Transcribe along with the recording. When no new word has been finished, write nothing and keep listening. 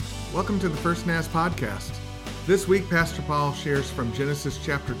Welcome to the First NAS podcast. This week, Pastor Paul shares from Genesis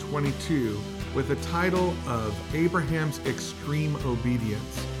chapter 22 with the title of Abraham's Extreme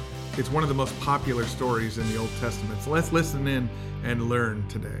Obedience. It's one of the most popular stories in the Old Testament. So let's listen in and learn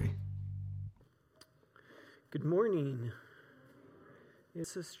today. Good morning.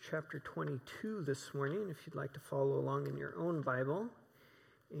 This is chapter 22 this morning, if you'd like to follow along in your own Bible.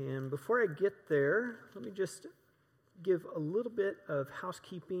 And before I get there, let me just give a little bit of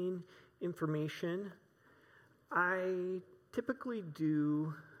housekeeping information. I typically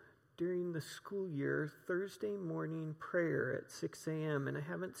do, during the school year, Thursday morning prayer at 6 a.m., and I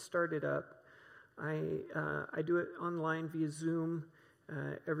haven't started up. I do it online via Zoom.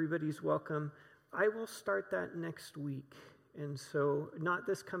 Everybody's welcome. I will start that next week. And so, not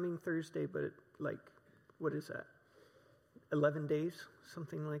this coming Thursday, but what is that? 11 days,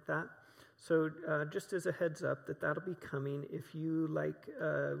 something like that. So just as a heads up that'll be coming. If you like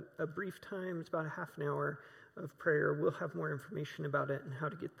a brief time, it's about a half an hour of prayer. We'll have more information about it and how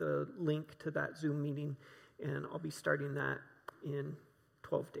to get the link to that Zoom meeting. And I'll be starting that in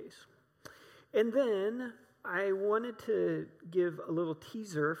 12 days. And then I wanted to give a little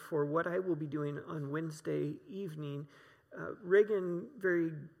teaser for what I will be doing on Wednesday evening. Reagan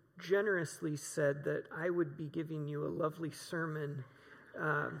very generously said that I would be giving you a lovely sermon.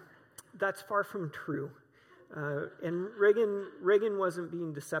 That's far from true. And Reagan wasn't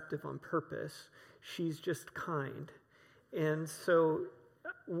being deceptive on purpose. She's just kind. And so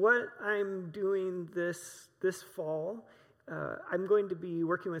what I'm doing this fall, I'm going to be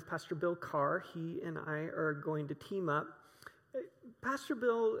working with Pastor Bill Carr. He and I are going to team up. Pastor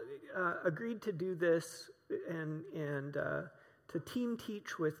Bill agreed to do this and to team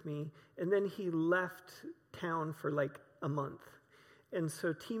teach with me, and then he left town for like a month. And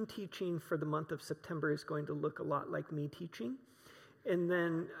so team teaching for the month of September is going to look a lot like me teaching. And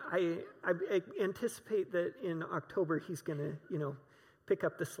then I anticipate that in October he's going to, pick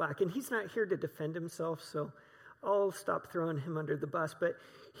up the slack. And he's not here to defend himself, so I'll stop throwing him under the bus. But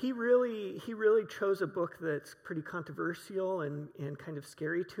he really chose a book that's pretty controversial and kind of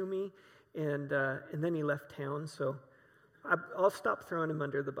scary to me. And then he left town, so I'll stop throwing him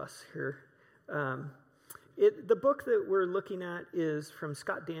under the bus here. The book that we're looking at is from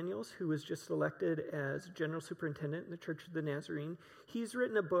Scott Daniels, who was just elected as General Superintendent in the Church of the Nazarene. He's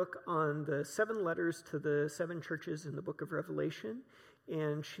written a book on the 7 letters to the 7 churches in the book of Revelation,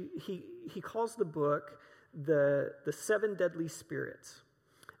 and he calls the book the 7 Deadly Spirits.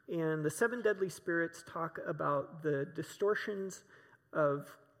 And the 7 Deadly Spirits talk about the distortions of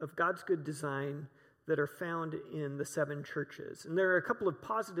God's good design that are found in the 7 churches. And there are a couple of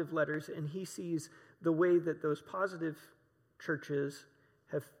positive letters, and he sees the way that those positive churches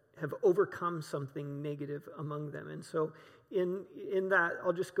have overcome something negative among them. And so in that,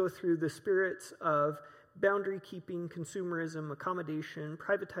 I'll just go through the spirits of boundary keeping, consumerism, accommodation,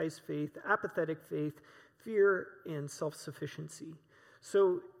 privatized faith, apathetic faith, fear, and self-sufficiency.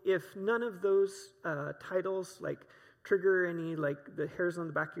 So if none of those titles trigger any the hairs on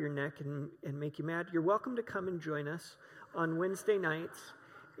the back of your neck and make you mad, you're welcome to come and join us on Wednesday nights,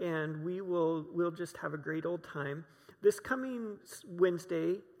 and we'll just have a great old time. This coming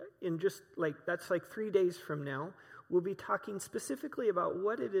Wednesday, in just that's 3 days from now, we'll be talking specifically about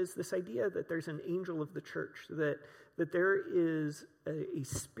what it is, this idea that there's an angel of the church, that there is a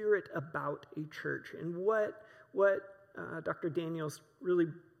spirit about a church, and what Dr. Daniels really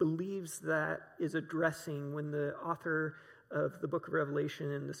believes that is addressing when the author of the book of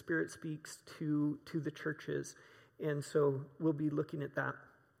Revelation and the Spirit speaks to the churches. And so we'll be looking at that.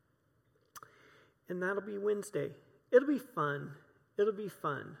 And that'll be Wednesday. It'll be fun.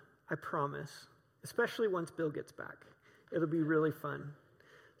 I promise. Especially once Bill gets back. It'll be really fun.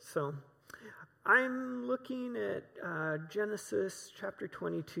 So I'm looking at Genesis chapter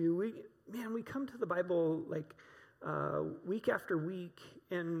 22. We come to the Bible week after week,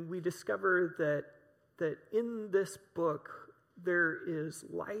 and we discover that in this book there is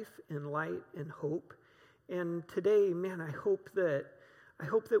life and light and hope. And today, I hope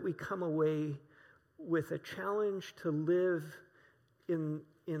that we come away with a challenge to live in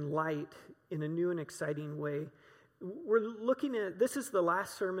light in a new and exciting way. We're looking at, this is the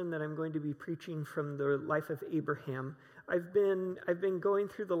last sermon that I'm going to be preaching from the life of Abraham. I've been going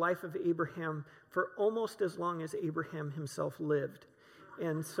through the life of Abraham for almost as long as Abraham himself lived.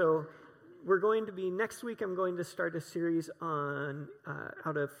 And so next week I'm going to start a series on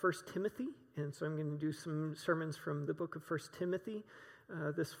out of 1 Timothy. And so I'm going to do some sermons from the book of 1 Timothy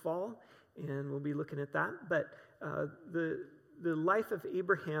this fall, and we'll be looking at that. But the life of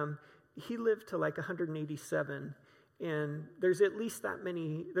Abraham, he lived to 187, and there's at least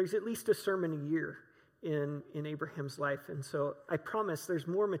a sermon a year in Abraham's life. And so I promise there's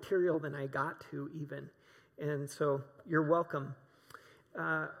more material than I got to even. And so you're welcome.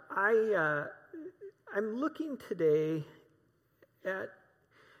 I'm looking today at,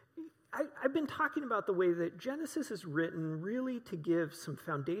 I've been talking about the way that Genesis is written really to give some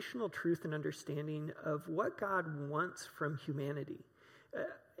foundational truth and understanding of what God wants from humanity.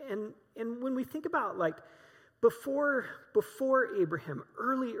 And when we think about like before Abraham,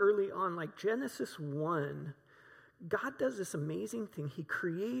 early on, like Genesis 1, God does this amazing thing. He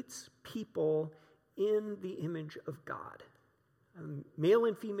creates people in the image of God. Male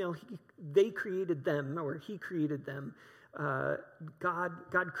and female, they created them, or he created them.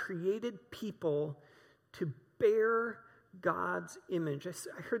 God created people to bear God's image.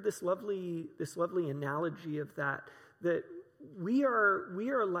 I heard this lovely analogy of that we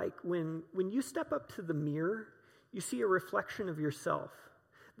are like when you step up to the mirror, you see a reflection of yourself.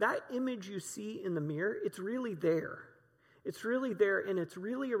 That image you see in the mirror, it's really there. It's really there, and it's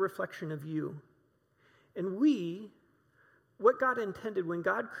really a reflection of you. And what God intended when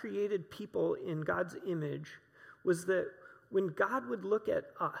God created people in God's image was that when God would look at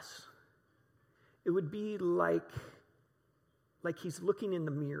us, it would be like he's looking in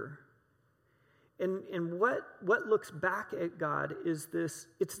the mirror. And what looks back at God is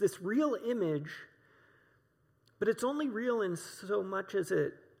it's this real image, but it's only real in so much as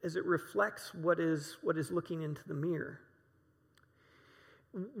it reflects what is looking into the mirror.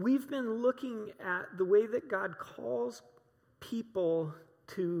 We've been looking at the way that God calls people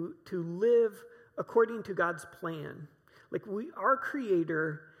to live according to God's plan. Like our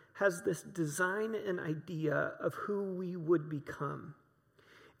Creator has this design and idea of who we would become.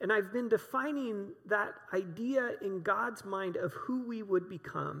 And I've been defining that idea in God's mind of who we would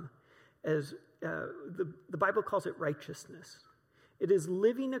become as the Bible calls it righteousness. It is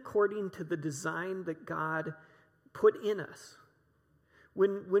living according to the design that God put in us.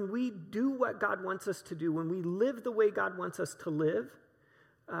 When we do what God wants us to do, when we live the way God wants us to live,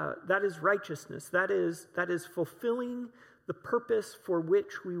 that is righteousness. That is fulfilling the purpose for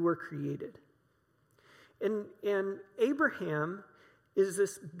which we were created. And Abraham is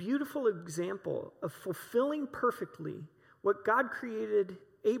this beautiful example of fulfilling perfectly what God created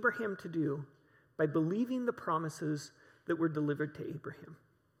Abraham to do by believing the promises that were delivered to Abraham.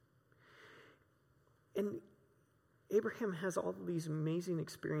 And Abraham has all these amazing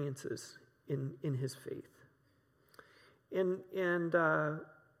experiences in his faith. And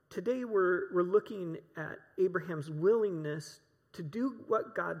today we're looking at Abraham's willingness to do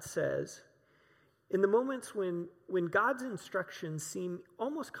what God says in the moments when God's instructions seem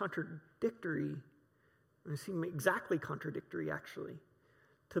almost contradictory, and seem exactly contradictory actually,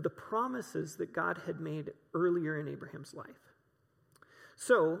 to the promises that God had made earlier in Abraham's life.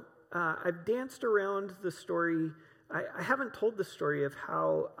 So I've danced around the story. I haven't told the story of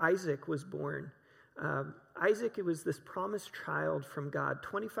how Isaac was born. Isaac, it was this promised child from God.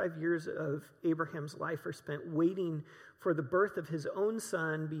 25 years of Abraham's life are spent waiting for the birth of his own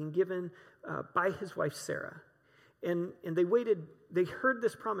son being given by his wife Sarah. And they heard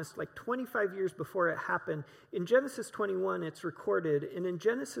this promise like 25 years before it happened. In Genesis 21, it's recorded. And in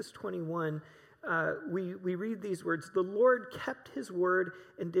Genesis 21, we read these words, "The Lord kept his word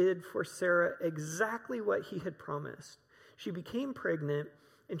and did for Sarah exactly what he had promised. She became pregnant,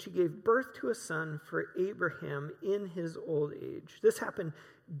 and she gave birth to a son for Abraham in his old age." This happened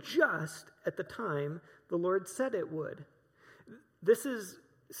just at the time the Lord said it would. This is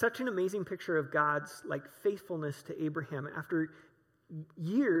such an amazing picture of God's like faithfulness to Abraham after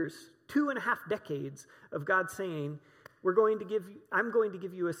years, 2.5 decades of God saying, I'm going to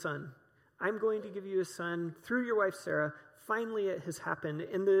give you a son. I'm going to give you a son through your wife Sarah. Finally it has happened.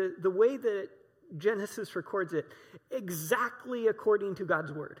 And the way that Genesis records it, exactly according to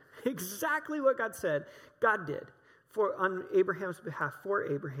God's word. Exactly what God said, God did on Abraham's behalf for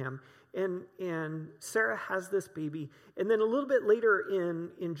Abraham. And Sarah has this baby. And then a little bit later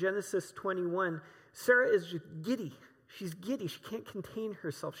in Genesis 21, Sarah is just giddy. She's giddy. She can't contain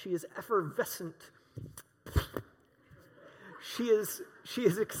herself. She is effervescent. She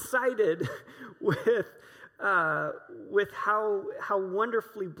is excited with how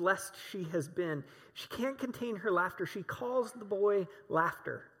wonderfully blessed she has been. She can't contain her laughter. She calls the boy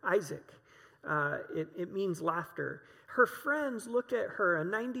Laughter, Isaac. It means laughter. Her friends looked at her, a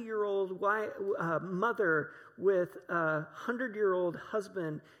 90-year-old mother with a 100-year-old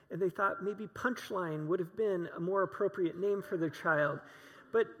husband, and they thought maybe Punchline would have been a more appropriate name for their child.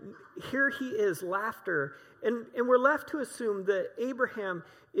 But here he is, Laughter. And we're left to assume that Abraham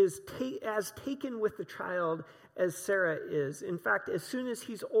is as taken with the child as Sarah is. In fact, as soon as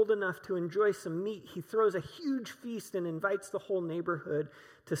he's old enough to enjoy some meat, he throws a huge feast and invites the whole neighborhood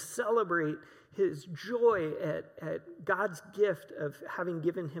to celebrate his joy at God's gift of having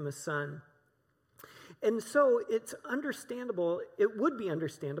given him a son. And so it's understandable, it would be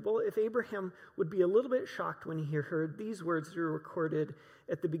understandable if Abraham would be a little bit shocked when he heard these words that are recorded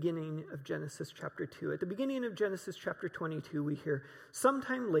at the beginning of Genesis chapter 2. At the beginning of Genesis chapter 22, we hear,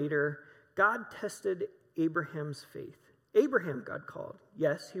 "Sometime later, God tested Abraham's faith. Abraham, God called.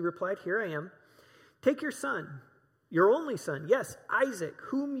 Yes, he replied, here I am. Take your son, your only son, yes, Isaac,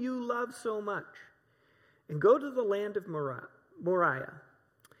 whom you love so much, and go to the land of Moriah.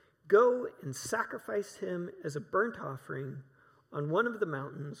 Go and sacrifice him as a burnt offering on one of the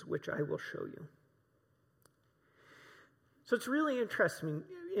mountains which I will show you." So it's really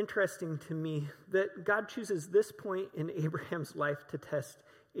interesting to me that God chooses this point in Abraham's life to test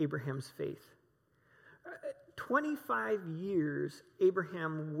Abraham's faith. 25 years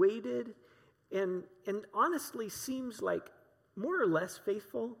Abraham waited and honestly seems like more or less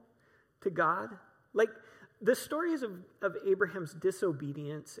faithful to God. Like the stories of Abraham's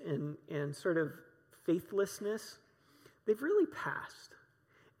disobedience and sort of faithlessness, they've really passed.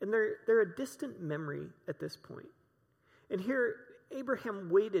 And they're a distant memory at this point. And here, Abraham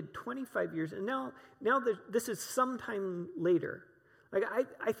waited 25 years, and now this is sometime later. Like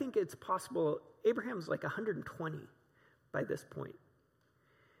I think it's possible Abraham's like 120 by this point.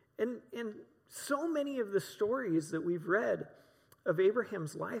 And so many of the stories that we've read of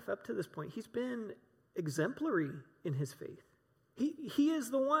Abraham's life up to this point, he's been exemplary in his faith. He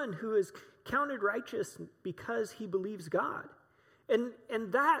is the one who is counted righteous because he believes God. And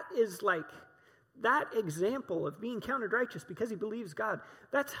that is like, that example of being counted righteous because he believes God,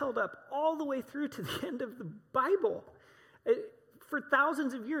 that's held up all the way through to the end of the Bible. For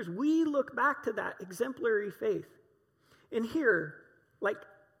thousands of years, we look back to that exemplary faith. And here, like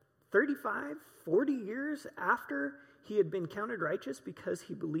 35, 40 years after he had been counted righteous because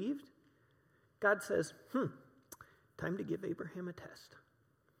he believed, God says, time to give Abraham a test.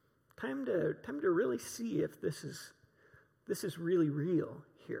 Time to really see if this is really real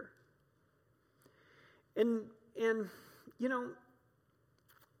here. And you know,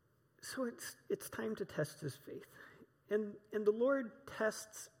 so it's time to test his faith. And the Lord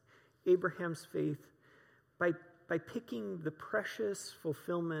tests Abraham's faith by picking the precious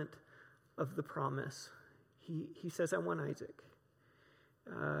fulfillment of the promise. He says, I want Isaac.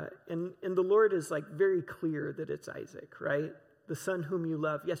 And the Lord is like very clear that it's Isaac, right? The son whom you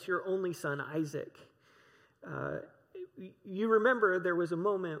love. Yes, your only son, Isaac. You remember there was a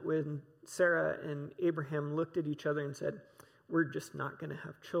moment when Sarah and Abraham looked at each other and said, we're just not going to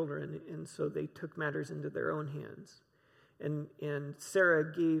have children. And so they took matters into their own hands. And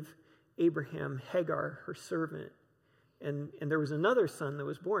Sarah gave Abraham Hagar, her servant. And there was another son that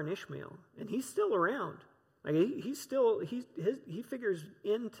was born, Ishmael. And he's still around. Like he figures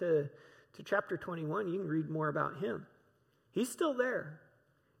into chapter 21. You can read more about him. He's still there.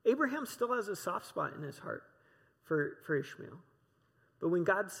 Abraham still has a soft spot in his heart for Ishmael. But when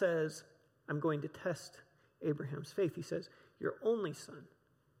God says, I'm going to test Abraham's faith, he says, your only son,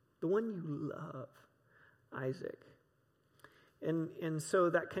 the one you love, Isaac. And so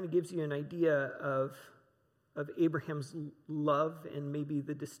that kind of gives you an idea of Abraham's love and maybe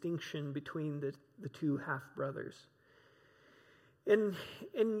the distinction between the two half-brothers. And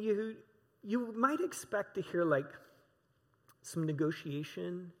you might expect to hear like some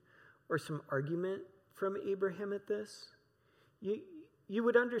negotiation or some argument from Abraham at this. You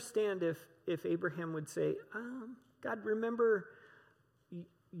would understand if Abraham would say, God, remember,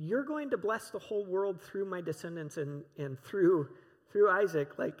 you're going to bless the whole world through my descendants and through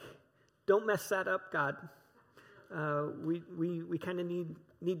Isaac. Like, don't mess that up, God. We kind of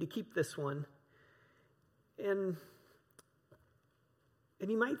need to keep this one. And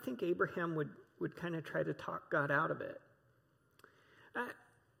you might think Abraham would kind of try to talk God out of it.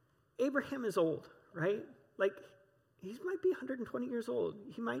 Abraham is old, right? Like, he might be 120 years old.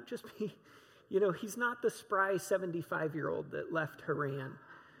 He might just be, he's not the spry 75-year-old that left Haran.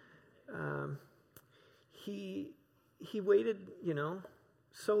 He waited,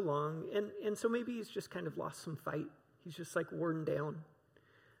 so long, and so maybe he's just kind of lost some fight. He's just like worn down.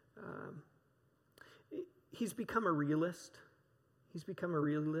 He's become a realist. He's become a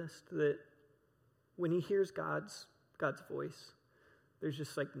realist that when he hears God's voice, there's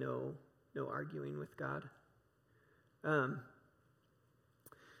just like no arguing with God. I'm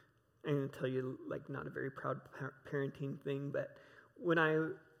going to tell you, like, not a very proud parenting thing, but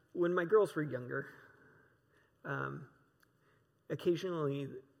when my girls were younger, occasionally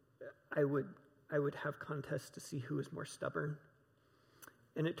I would I would have contests to see who was more stubborn.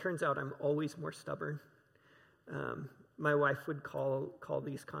 And it turns out I'm always more stubborn. My wife would call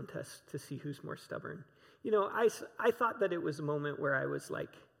these contests to see who's more stubborn. I thought that it was a moment where I was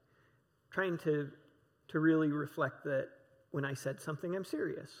like trying to really reflect that when I said something, I'm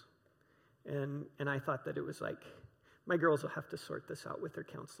serious. And I thought that it was like, my girls will have to sort this out with their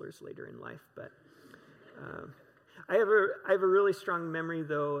counselors later in life. But I have a really strong memory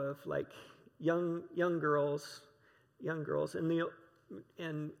though of like young girls,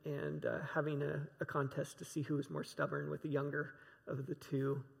 and having a contest to see who was more stubborn with the younger of the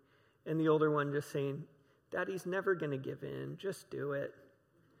two, and the older one just saying, "Daddy's never going to give in. Just do it."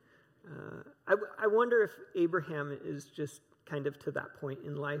 I wonder if Abraham is just kind of to that point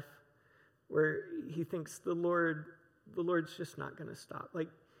in life where he thinks the Lord's just not going to stop. Like,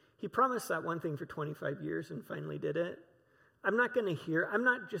 he promised that one thing for 25 years and finally did it. I'm not going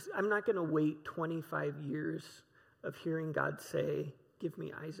to wait 25 years of hearing God say, "Give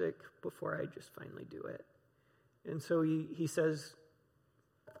me Isaac," before I just finally do it. And so he says,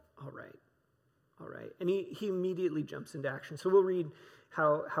 all right. And he immediately jumps into action. So we'll read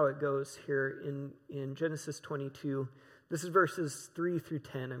how it goes here in Genesis 22. This is verses 3 through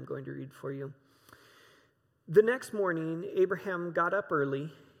 10 I'm going to read for you. The next morning, Abraham got up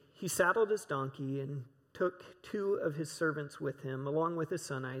early. He saddled his donkey and took 2 of his servants with him, along with his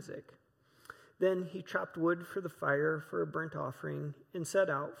son Isaac. Then he chopped wood for the fire for a burnt offering and set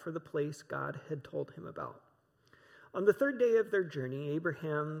out for the place God had told him about. On the 3rd day of their journey,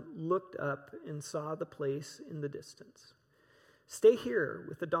 Abraham looked up and saw the place in the distance. "Stay here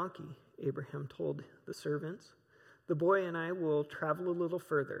with the donkey," Abraham told the servants. "The boy and I will travel a little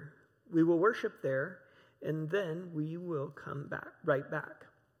further. We will worship there, and then we will come right back."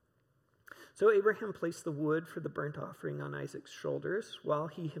 So Abraham placed the wood for the burnt offering on Isaac's shoulders, while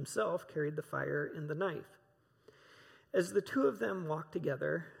he himself carried the fire and the knife. As the 2 of them walked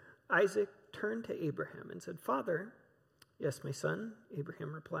together, Isaac turned to Abraham and said, "Father." "Yes, my son,"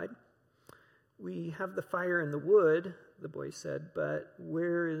 Abraham replied. "We have the fire and the wood," the boy said, "but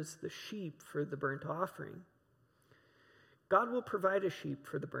where is the sheep for the burnt offering?" "God will provide a sheep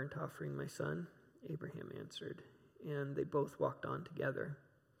for the burnt offering, my son," Abraham answered, and they both walked on together.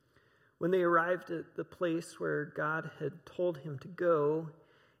 When they arrived at the place where God had told him to go,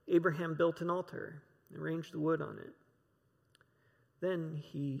 Abraham built an altar and arranged the wood on it. Then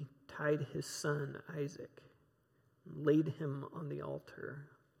he tied his son Isaac and laid him on the altar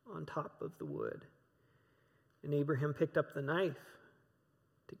on top of the wood. And Abraham picked up the knife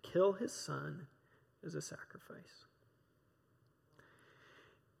to kill his son as a sacrifice.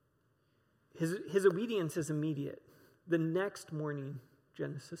 His obedience is immediate. The next morning,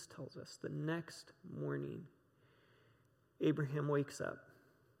 Genesis tells us, the next morning, Abraham wakes up,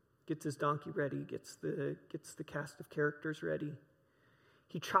 gets his donkey ready, gets the cast of characters ready.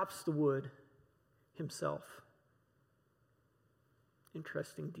 He chops the wood himself.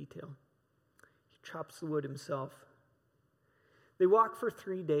 Interesting detail. He chops the wood himself. They walk for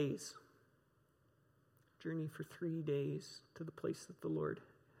 3 days. Journey for 3 days to the place that the Lord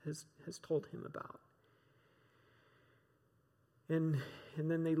has told him about. And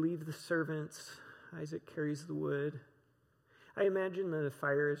then they leave the servants. Isaac carries the wood. I imagine that a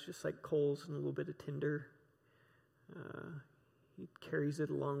fire is just like coals and a little bit of tinder. He carries it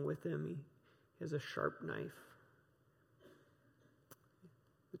along with him. He has a sharp knife.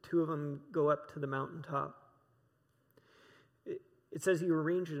 The 2 of them go up to the mountaintop. It says he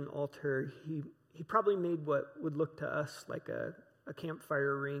arranged an altar. He probably made what would look to us like a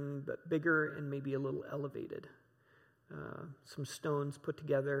campfire ring, but bigger and maybe a little elevated. Some stones put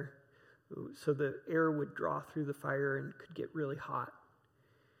together so the air would draw through the fire and could get really hot.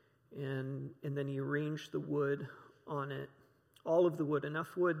 And then he arranged the wood on it, all of the wood,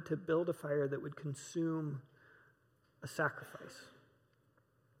 enough wood to build a fire that would consume a sacrifice.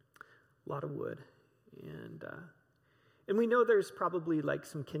 A lot of wood. And we know there's probably like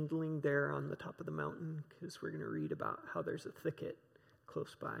some kindling there on the top of the mountain, because we're going to read about how there's a thicket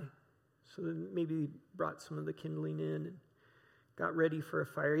close by. So then maybe he brought some of the kindling in and got ready for a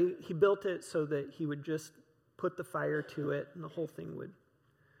fire. He built it so that he would just put the fire to it and the whole thing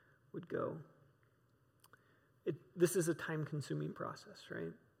would go. This is a time-consuming process,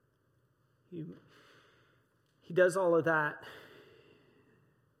 right? He does all of that.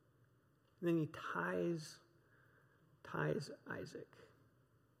 And then he ties Isaac.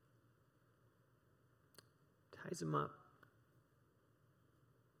 Ties him up.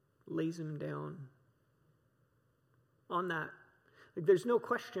 Lays him down on that. Like, there's no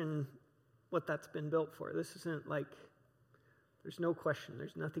question what that's been built for. This isn't like There's no question.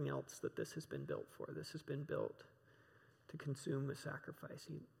 There's nothing else that this has been built for. This has been built to consume a sacrifice.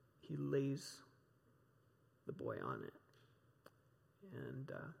 He lays the boy on it.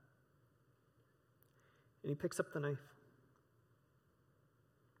 And he picks up the knife.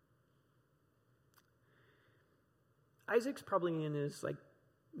 Isaac's probably in his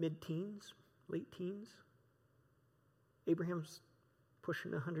mid-teens, late teens. Abraham's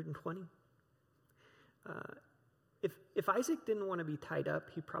pushing 120. If Isaac didn't want to be tied up,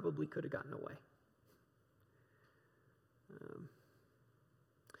 he probably could have gotten away.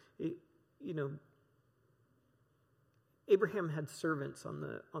 Abraham had servants on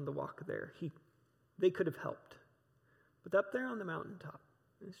the walk there. They could have helped. But up there on the mountaintop,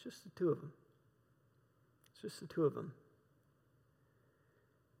 it's just the two of them. It's just the two of them.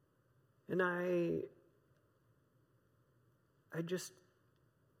 And I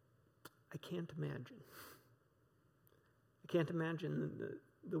can't imagine. I can't imagine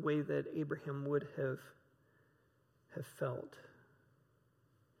the way that Abraham would have felt.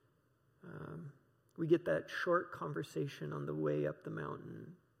 We get that short conversation on the way up the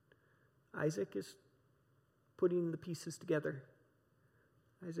mountain. Isaac is putting the pieces together.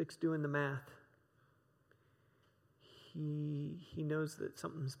 Isaac's doing the math. He knows that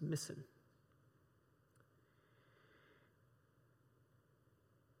something's missing.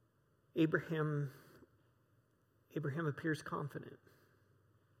 Abraham appears confident.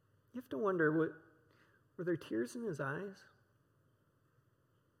 You have to wonder, were there tears in his eyes?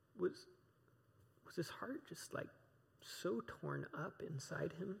 Was his heart just so torn up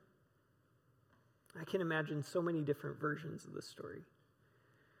inside him? I can imagine so many different versions of the story.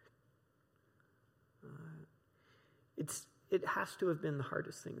 It has to have been the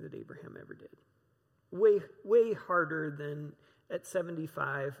hardest thing that Abraham ever did. Way harder than at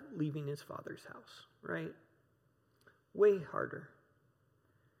 75 leaving his father's house, right? Way harder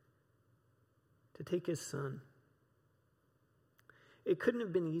to take his son. It couldn't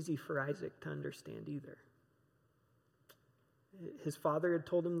have been easy for Isaac to understand either. His father had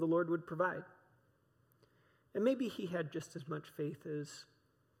told him the Lord would provide. And maybe he had just as much faith as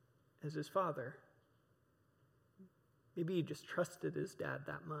his father. Maybe he just trusted his dad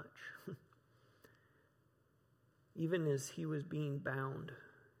that much. Even as he was being bound,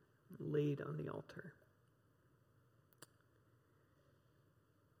 laid on the altar.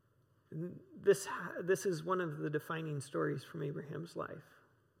 This is one of the defining stories from Abraham's life.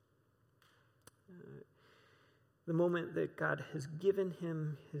 The moment that God has given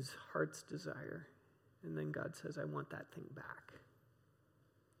him his heart's desire, and then God says, I want that thing back.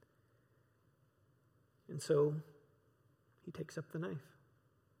 And so he takes up the knife.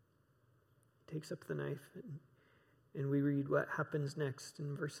 He takes up the knife, and we read what happens next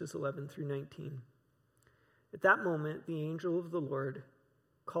in verses 11 through 19. At that moment, the angel of the Lord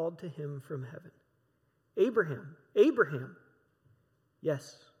called to him from heaven, Abraham, Abraham.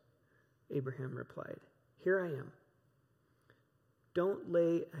 Yes, Abraham replied, here I am. Don't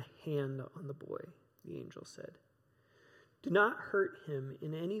lay a hand on the boy, the angel said. Do not hurt him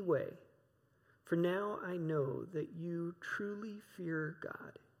in any way, for now I know that you truly fear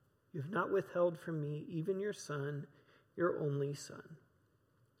God. You have not withheld from me even your son, your only son.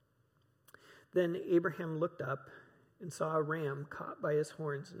 Then Abraham looked up and saw a ram caught by his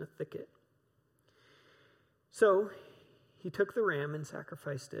horns in a thicket. So he took the ram and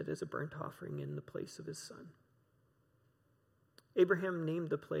sacrificed it as a burnt offering in the place of his son. Abraham named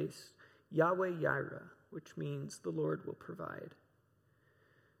the place Yahweh Yireh, which means the Lord will provide.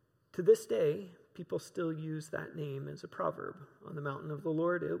 To this day, people still use that name as a proverb. On the mountain of the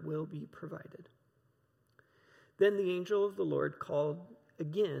Lord, it will be provided. Then the angel of the Lord called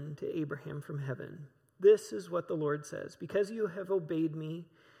again to Abraham from heaven. This is what the Lord says. Because you have obeyed me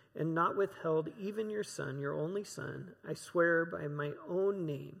and not withheld even your son, your only son, I swear by my own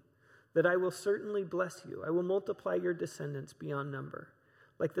name that I will certainly bless you. I will multiply your descendants beyond number.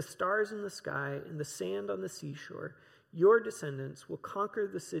 Like the stars in the sky and the sand on the seashore, your descendants will conquer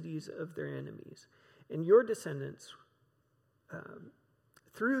the cities of their enemies. And your descendants,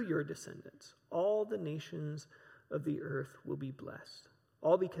 through your descendants, all the nations of the earth will be blessed.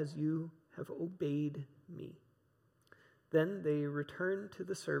 All because you have obeyed me. Then they returned to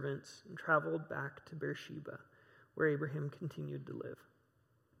the servants and traveled back to Beersheba, where Abraham continued to live.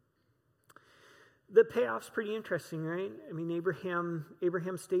 The payoff's pretty interesting, right? I mean,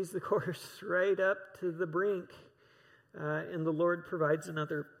 Abraham stays the course right up to the brink, and the Lord provides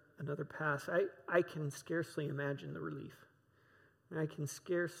another pass. I can scarcely imagine the relief. I can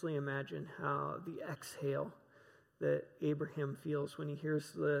scarcely imagine how the exhale that Abraham feels when he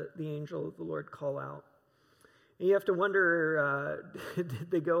hears the angel of the Lord call out. And you have to wonder, did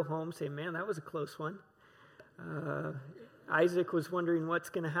they go home saying, man, that was a close one? Isaac was wondering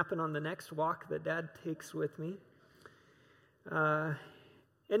what's going to happen on the next walk that Dad takes with me.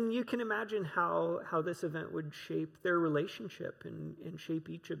 And you can imagine how this event would shape their relationship and shape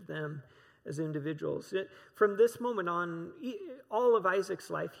each of them as individuals. From this moment on, all of Isaac's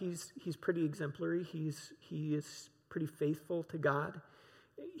life, he's pretty exemplary. He is pretty faithful to God.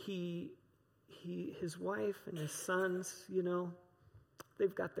 His wife and his sons,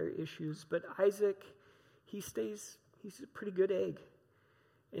 they've got their issues. But Isaac, he's a pretty good egg.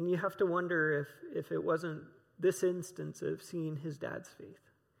 And you have to wonder if it wasn't this instance of seeing his dad's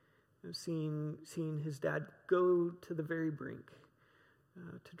faith, of seeing his dad go to the very brink,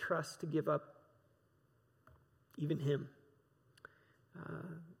 to trust, to give up even him.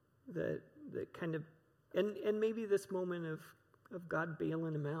 That kind of, and maybe this moment of God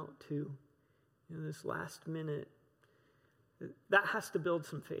bailing him out too, this last minute, that has to build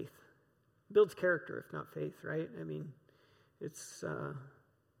some faith. Builds character, if not faith, right? I mean, it's...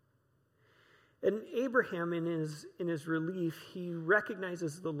 And Abraham, in his relief, he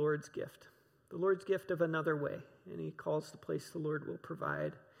recognizes the Lord's gift of another way, and he calls the place the Lord will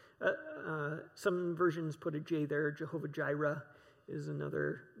provide. Some versions put a J there. Jehovah Jireh is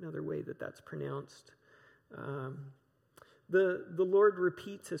another way that's pronounced. The Lord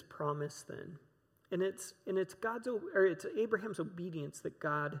repeats his promise then, and it's Abraham's obedience that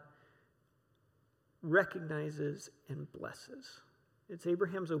God recognizes and blesses. It's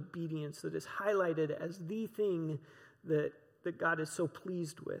Abraham's obedience that is highlighted as the thing that God is so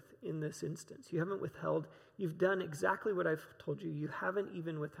pleased with in this instance. You haven't withheld. You've done exactly what I've told you. You haven't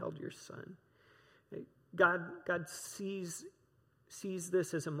even withheld your son. God sees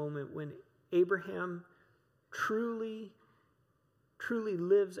this as a moment when Abraham truly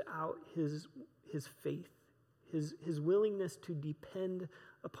lives out his faith, his willingness to depend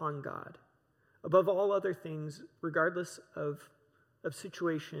upon God. Above all other things, regardless of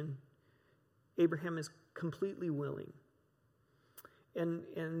situation, Abraham is completely willing. And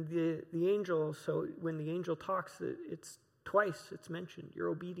the angel, so when the angel talks, it's mentioned, your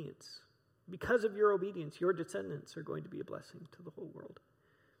obedience. Because of your obedience, your descendants are going to be a blessing to the whole world.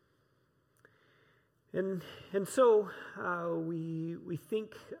 And so we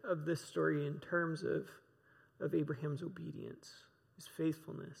think of this story in terms of Abraham's obedience, his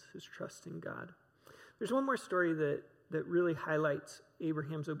faithfulness, his trust in God. There's one more story that really highlights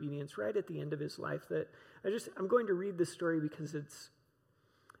Abraham's obedience right at the end of his life that I'm going to read this story because it's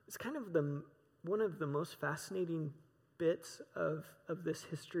kind of one of the most fascinating bits of this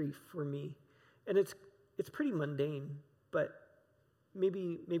history for me. And it's pretty mundane, but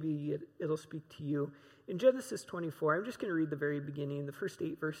maybe it'll speak to you. In Genesis 24, I'm just going to read the very beginning, the first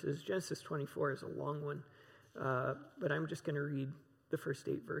 8 verses. Genesis 24 is a long one, but I'm just going to read the first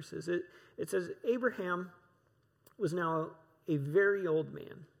 8 verses. It says, Abraham was now a very old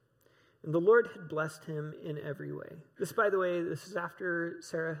man, and the Lord had blessed him in every way. This, by the way, this is after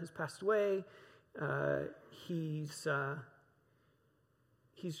Sarah has passed away. He's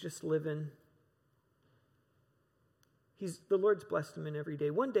just living. The Lord's blessed him in every day.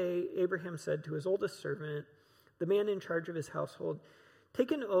 One day, Abraham said to his oldest servant, the man in charge of his household,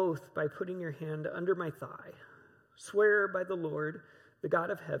 take an oath by putting your hand under my thigh. Swear by the Lord, the God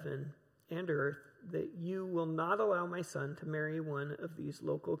of heaven and earth, that you will not allow my son to marry one of these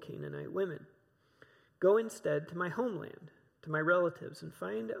local Canaanite women. Go instead to my homeland, to my relatives, and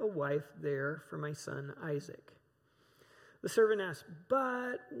find a wife there for my son Isaac. The servant asked,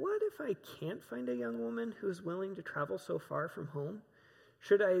 but what if I can't find a young woman who is willing to travel so far from home?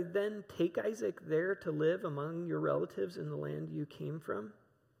 Should I then take Isaac there to live among your relatives in the land you came from?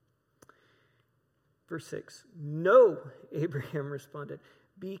 Verse 6, no, Abraham responded.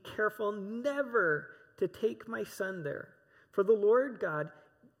 Be careful never to take my son there. For the Lord God,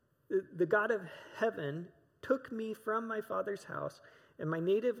 the God of heaven, took me from my father's house and my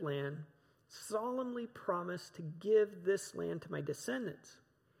native land, solemnly promised to give this land to my descendants.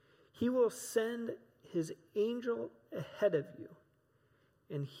 He will send his angel ahead of you,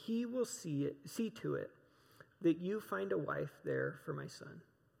 and he will see to it that you find a wife there for my son.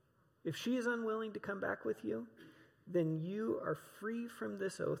 If she is unwilling to come back with you, then you are free from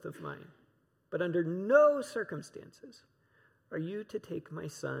this oath of mine. But under no circumstances are you to take my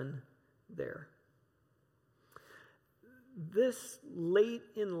son there. This late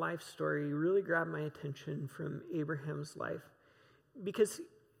in life story really grabbed my attention from Abraham's life because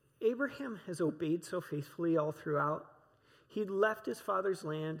Abraham has obeyed so faithfully all throughout. He left his father's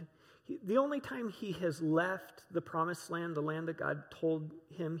land. The only time he has left the promised land, the land that God told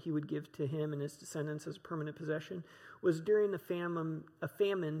him he would give to him and his descendants as a permanent possession, was during a famine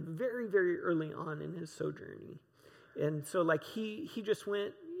very, very early on in his sojourning. And so like he just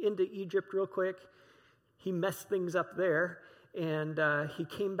went into Egypt real quick. He messed things up there, and he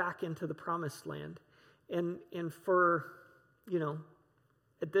came back into the promised land. And for,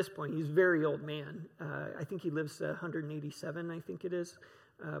 at this point, he's a very old man. I think he lives 187, I think it is.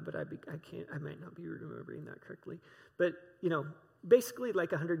 But I might not be remembering that correctly. But, basically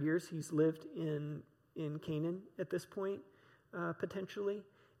like 100 years he's lived in Canaan at this point, potentially.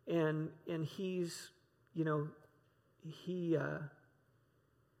 And he's,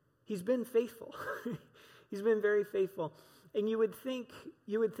 he's been faithful. He's been very faithful. And you would think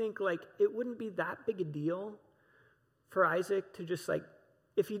like it wouldn't be that big a deal for Isaac to just like,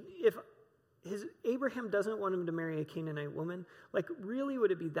 if Abraham doesn't want him to marry a Canaanite woman, like really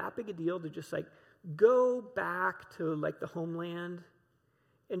would it be that big a deal to just like go back to like the homeland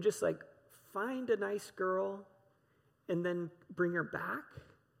and just like find a nice girl and then bring her back?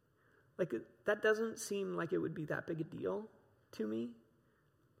 Like that doesn't seem like it would be that big a deal to me.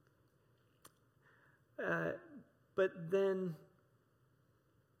 But then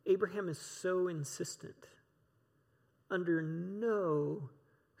Abraham is so insistent under no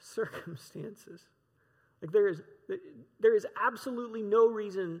circumstances. Like there is absolutely no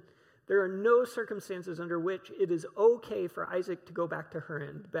reason, there are no circumstances under which it is okay for Isaac to go back to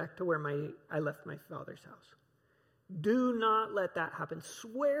Haran, back to where I left my father's house. Do not let that happen.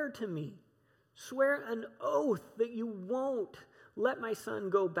 Swear to me, swear an oath that you won't let my son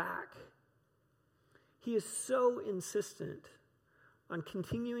go back. He is so insistent on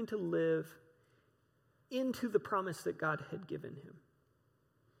continuing to live into the promise that God had given him.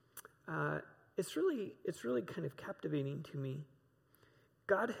 It's really kind of captivating to me.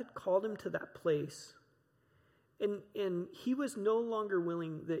 God had called him to that place, and he was no longer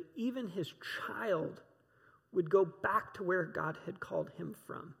willing that even his child would go back to where God had called him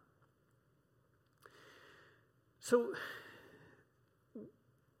from. So,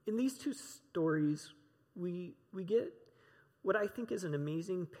 in these two stories, we get what I think is an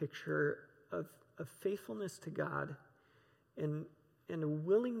amazing picture of faithfulness to God and a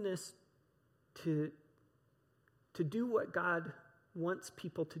willingness to do what God wants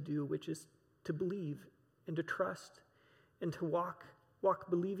people to do, which is to believe and to trust and to walk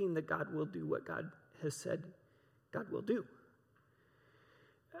believing that God will do what God has said God will do.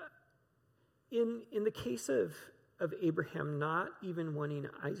 In the case of Abraham not even wanting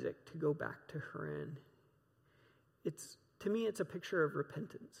Isaac to go back to Haran, to me it's a picture of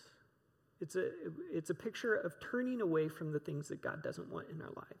repentance. It's a picture of turning away from the things that God doesn't want in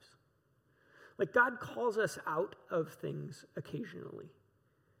our lives. Like God calls us out of things occasionally.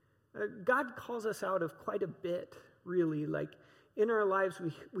 God calls us out of quite a bit, really. Like in our lives,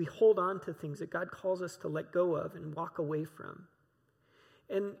 we hold on to things that God calls us to let go of and walk away from.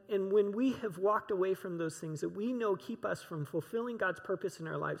 And when we have walked away from those things that we know keep us from fulfilling God's purpose in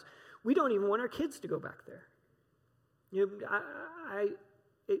our lives, we don't even want our kids to go back there.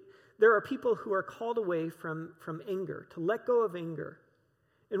 There are people who are called away from anger, to let go of anger.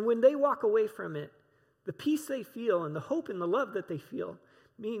 And when they walk away from it, the peace they feel and the hope and the love that they feel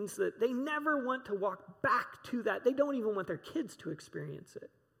means that they never want to walk back to that. They don't even want their kids to experience it.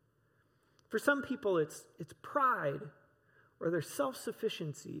 For some people, it's pride or their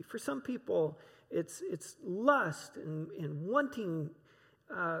self-sufficiency. For some people, it's lust and wanting.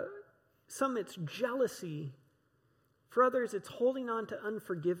 Some it's jealousy. For others, it's holding on to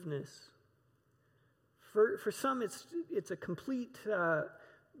unforgiveness. For some, it's a complete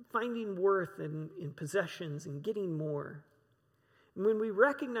finding worth in possessions and getting more. And when we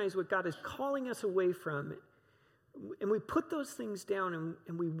recognize what God is calling us away from, and we put those things down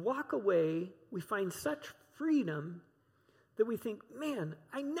and we walk away, we find such freedom that we think, man,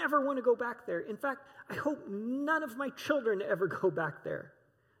 I never want to go back there. In fact, I hope none of my children ever go back there.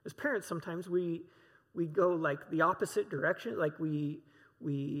 As parents, sometimes we go like the opposite direction, like we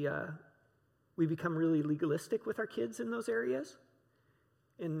become really legalistic with our kids in those areas.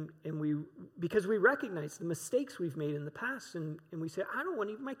 And because we recognize the mistakes we've made in the past, and we say, I don't want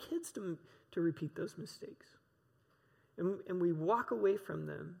even my kids to repeat those mistakes. And we walk away from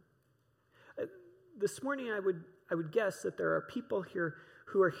them. This morning I would guess that there are people here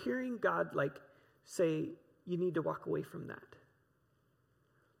who are hearing God like say, you need to walk away from that.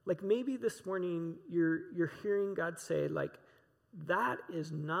 Like maybe this morning you're hearing God say like, that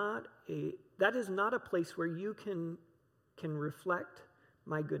is not a place where you can reflect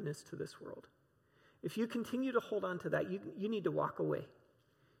my goodness to this world. if you continue to hold on to that, you need to walk away.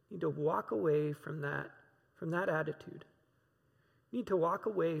 You need to walk away from that attitude. You need to walk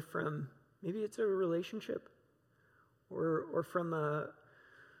away from, maybe it's a relationship, or from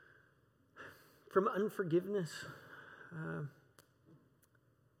unforgiveness.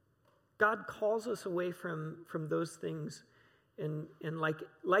 God calls us away from those things, and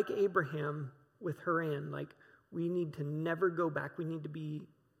like Abraham with Haran, like we need to never go back. We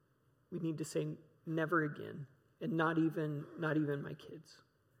need to say never again, and not even my kids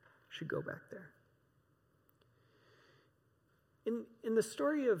should go back there. In the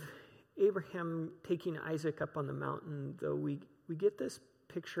story of Abraham taking Isaac up on the mountain, though, we get this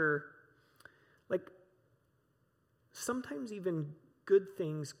picture, like sometimes even good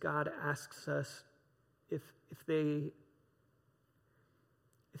things God asks us if they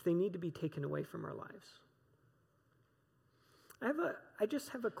need to be taken away from our lives. I just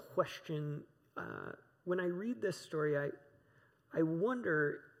have a question. When I read this story, I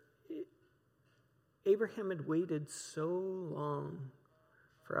wonder, Abraham had waited so long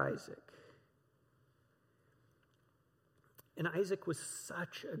for Isaac. And Isaac was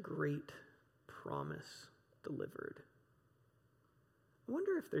such a great promise delivered. I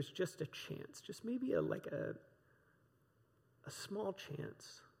wonder if there's just a chance, just maybe a small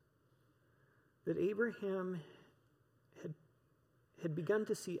chance, that Abraham had begun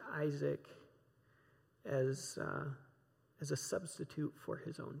to see Isaac as a substitute for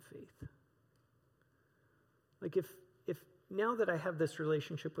his own faith. Like if now that I have this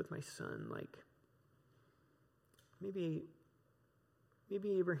relationship with my son, like maybe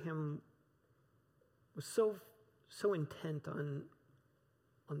Abraham was so intent on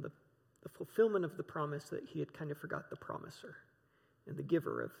the fulfillment of the promise that he had kind of forgot the promiser and the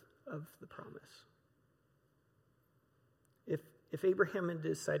giver of the promise. If Abraham had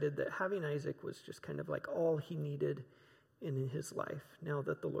decided that having Isaac was just kind of like all he needed in his life, now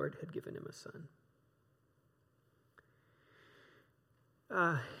that the Lord had given him a son.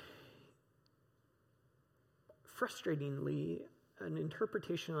 Frustratingly, an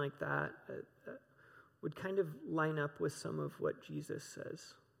interpretation like that would kind of line up with some of what Jesus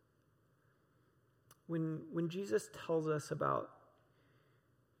says. When Jesus tells us about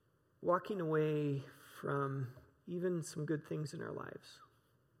walking away from even some good things in our lives,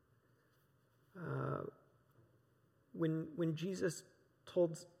 when Jesus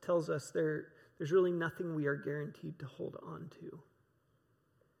tells us there's really nothing we are guaranteed to hold on to,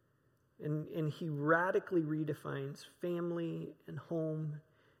 and he radically redefines family and home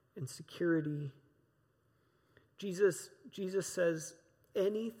and security. Jesus says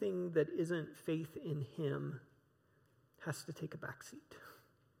anything that isn't faith in him has to take a back seat.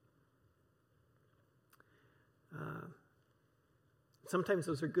 Sometimes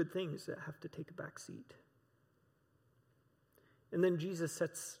those are good things that have to take a back seat. And then Jesus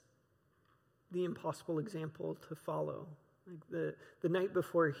sets the impossible example to follow. Like the night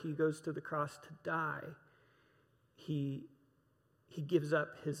before he goes to the cross to die, he gives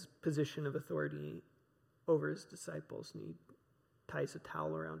up his position of authority over his disciples, and he ties a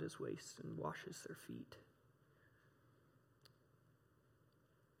towel around his waist and washes their feet.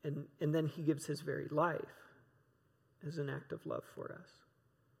 And then he gives his very life as an act of love for us.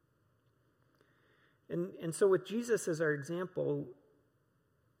 And so with Jesus as our example,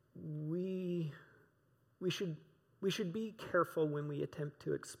 we should be careful when we attempt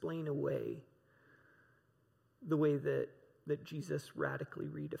to explain away the way that Jesus radically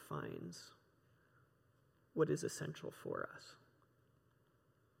redefines what is essential for us.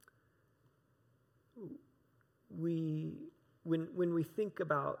 When we think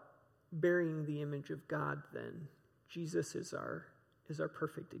about bearing the image of God, then Jesus is our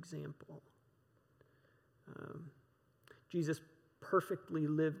perfect example. Jesus perfectly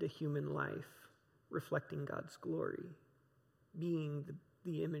lived a human life reflecting God's glory, being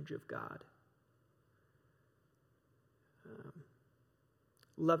the image of God,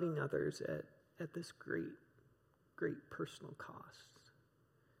 loving others at this great personal cost,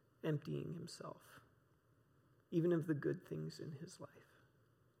 emptying himself, even of the good things in his life,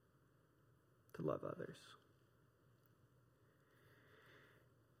 to love others.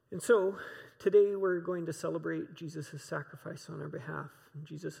 And so, today we're going to celebrate Jesus' sacrifice on our behalf and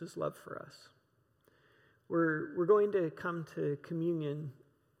Jesus' love for us. We're going to come to communion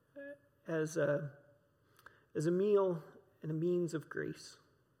as a meal and a means of grace,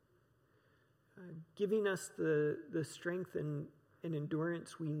 giving us the strength and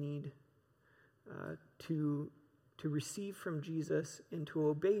endurance we need to receive from Jesus and to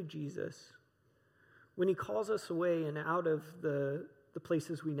obey Jesus when he calls us away and out of the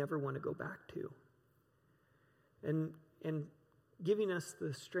places we never want to go back to. and giving us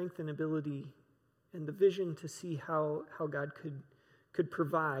the strength and ability and the vision to see how God could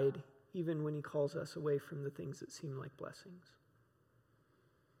provide even when he calls us away from the things that seem like blessings.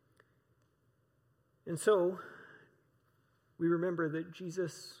 And so we remember that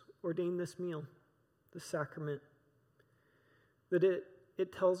Jesus ordained this meal, the sacrament, that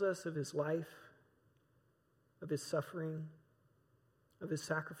it tells us of his life, of his suffering, of his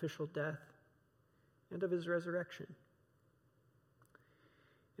sacrificial death, and of his resurrection.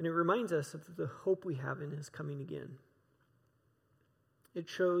 And it reminds us of the hope we have in his coming again. It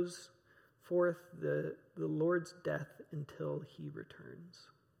shows forth the Lord's death until he returns.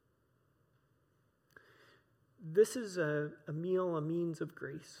 This is a meal, a means of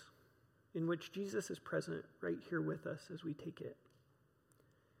grace, in which Jesus is present right here with us as we take it.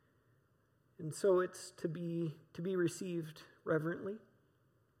 And so it's to be received reverently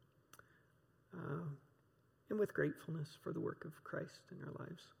and with gratefulness for the work of Christ in our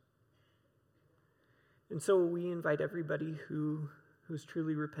lives. And so we invite everybody who's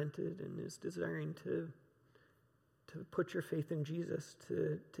truly repented and is desiring to put your faith in Jesus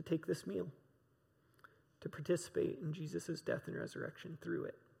to take this meal, to participate in Jesus' death and resurrection through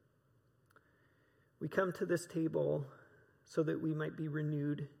it. We come to this table so that we might be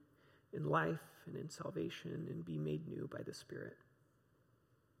renewed in life and in salvation and be made new by the Spirit.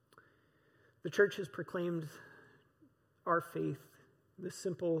 The church has proclaimed our faith, the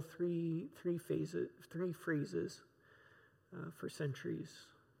simple three phrases for centuries.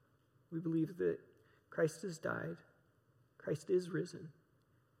 We believe that Christ has died, Christ is risen,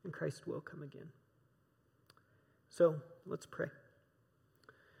 and Christ will come again. So let's pray.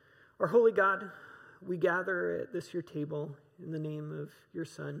 Our holy God, we gather at this your table in the name of your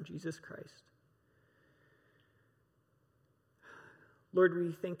Son, Jesus Christ. Lord,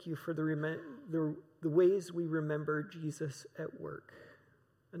 we thank you for the ways we remember Jesus at work,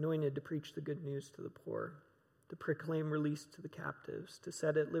 anointed to preach the good news to the poor, to proclaim release to the captives, to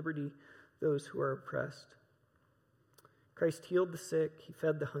set at liberty those who are oppressed. Christ healed the sick, he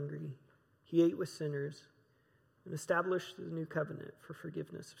fed the hungry, he ate with sinners, and established the new covenant for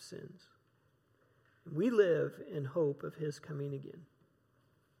forgiveness of sins. And we live in hope of his coming again.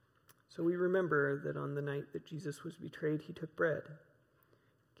 So we remember that on the night that Jesus was betrayed, he took bread,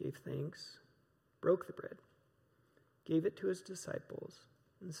 gave thanks, broke the bread, gave it to his disciples,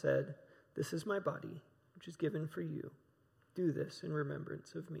 and said, "This is my body, which is given for you. Do this in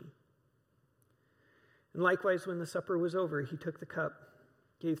remembrance of me." And likewise, when the supper was over, he took the cup,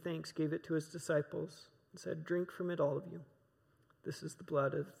 gave thanks, gave it to his disciples, and said, "Drink from it, all of you. This is the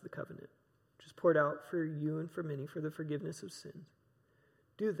blood of the covenant, which is poured out for you and for many for the forgiveness of sins.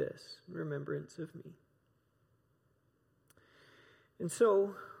 Do this in remembrance of me." And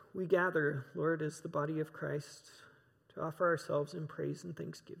so we gather, Lord, as the body of Christ to offer ourselves in praise and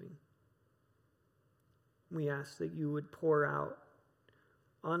thanksgiving. We ask that you would pour out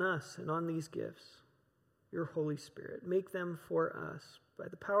on us and on these gifts your Holy Spirit. Make them for us by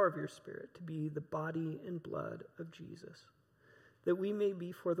the power of your Spirit to be the body and blood of Jesus, that we may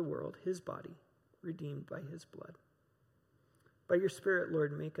be for the world his body, redeemed by his blood. By your Spirit,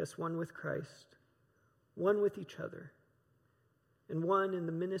 Lord, make us one with Christ, one with each other, and one in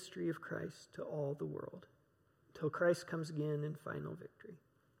the ministry of Christ to all the world, until Christ comes again in final victory.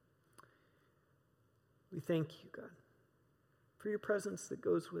 We thank you, God, for your presence that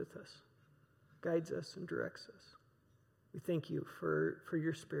goes with us, guides us, and directs us. We thank you for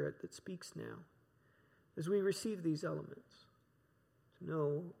your Spirit that speaks now as we receive these elements, to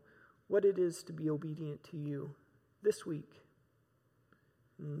know what it is to be obedient to you this week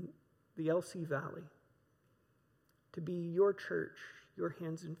in the LC Valley, to be your church, your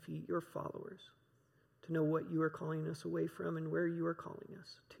hands and feet, your followers, to know what you are calling us away from and where you are calling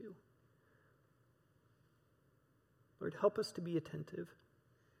us to. Lord, help us to be attentive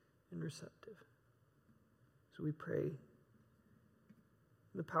and receptive. So we pray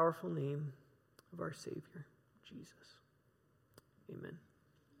in the powerful name of our Savior, Jesus. Amen.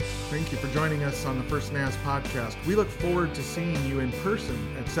 Thank you for joining us on the First Naz podcast. We look forward to seeing you in person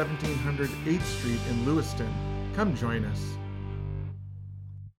at 1700 8th Street in Lewiston. Come join us.